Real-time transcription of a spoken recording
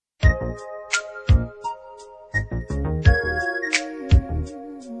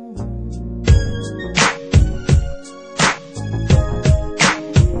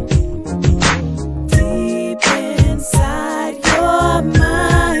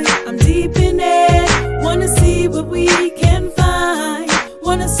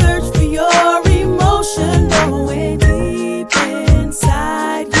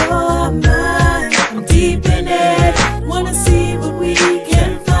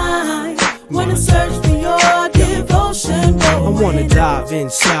dive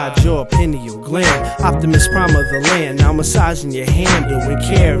inside your pineal gland. Optimus Prime of the land, now massaging your handle and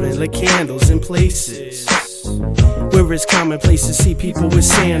carrying the candles in places where it's commonplace to see people with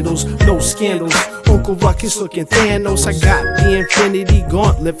sandals. No scandals, Uncle Ruckus looking Thanos. I got the infinity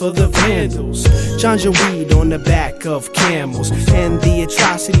gauntlet for the vandals. Ganja weed on the back of camels, and the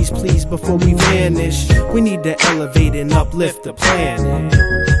atrocities please before we vanish. We need to elevate and uplift the planet.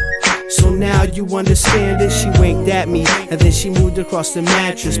 So now you understand it. She winked at me and then she moved across the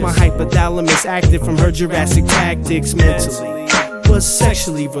mattress. My hypothalamus acted from her Jurassic tactics. Mentally was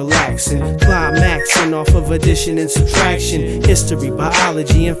sexually relaxing, climaxing off of addition and subtraction, history,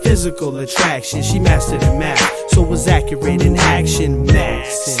 biology, and physical attraction. She mastered in math, so was accurate in action,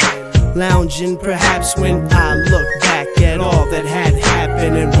 maxing, lounging perhaps when I look back at all that had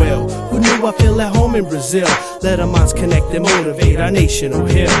happened and will. Who knew I feel at home in Brazil? Let our minds connect and motivate our national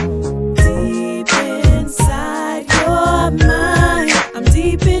hill. Deep inside your mind, I'm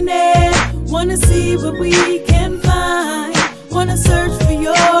deep in it. Wanna see what we can find. Wanna search for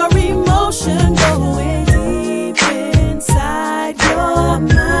your emotion, going deep inside your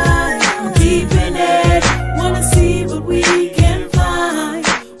mind. I'm deep in it. Wanna see what we can find.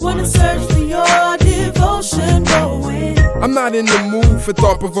 Wanna search for your devotion, going. I'm not in the mood for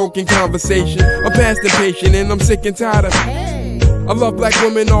thought-provoking conversation. I'm past impatient and I'm sick and tired of. I love black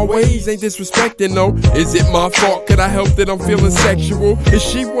women always, ain't disrespecting no. Is it my fault? Could I help that I'm feeling sexual? Is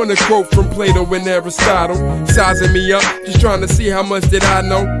she want a quote from Plato and Aristotle? Sizing me up, just trying to see how much did I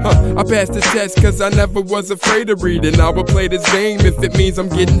know? I passed the test cause I never was afraid of reading. I would play this game if it means I'm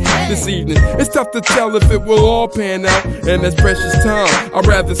getting hit this evening. It's tough to tell if it will all pan out, and that's precious time. I'd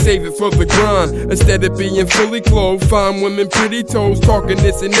rather save it for the grind. Instead of being fully clothed, fine women, pretty toes, talking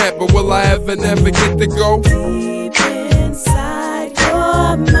this and that. But will I ever, never get to go? Deep inside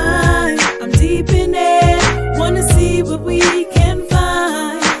your mind, I'm deep in it. Wanna see what we can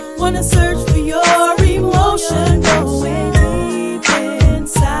find. Wanna search for your emotion, going deep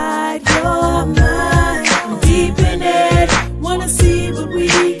inside your mind. I'm deep in it. Wanna see what we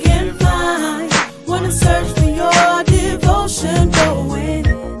can find. Wanna search for your devotion, going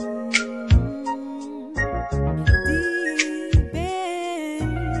deep inside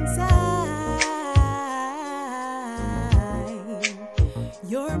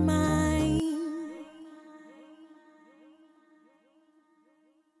your mind.